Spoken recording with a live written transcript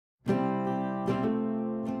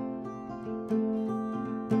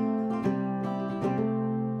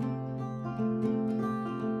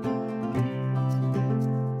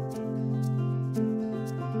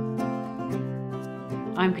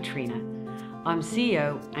I'm Katrina. I'm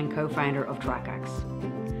CEO and co-founder of trakax.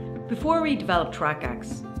 Before we developed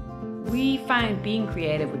trakax, we found being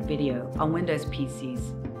creative with video on Windows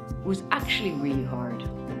PCs was actually really hard.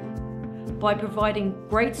 By providing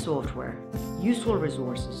great software, useful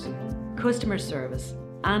resources, customer service,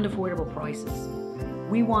 and affordable prices,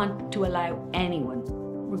 we want to allow anyone,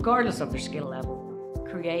 regardless of their skill level,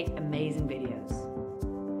 create amazing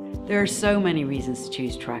videos. There are so many reasons to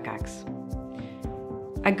choose trakax.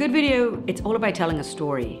 A good video, it's all about telling a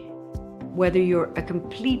story. Whether you're a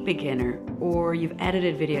complete beginner or you've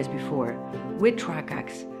edited videos before, with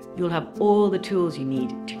trakax, you'll have all the tools you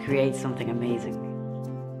need to create something amazing.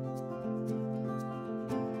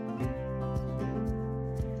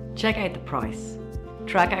 Check out the price.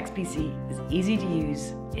 trakaxPC is easy to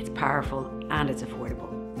use, it's powerful, and it's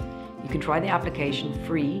affordable. You can try the application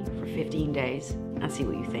free for 15 days and see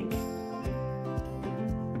what you think.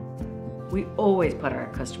 We always put our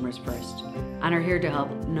customers first and are here to help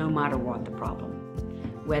no matter what the problem.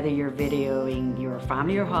 Whether you're videoing your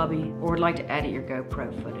family or hobby or would like to edit your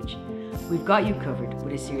GoPro footage, we've got you covered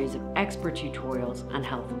with a series of expert tutorials and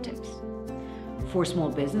helpful tips. For small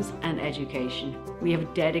business and education, we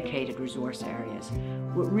have dedicated resource areas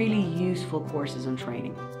with really useful courses and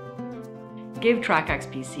training. Give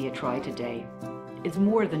trakaxPC a try today. It's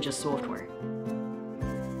more than just software.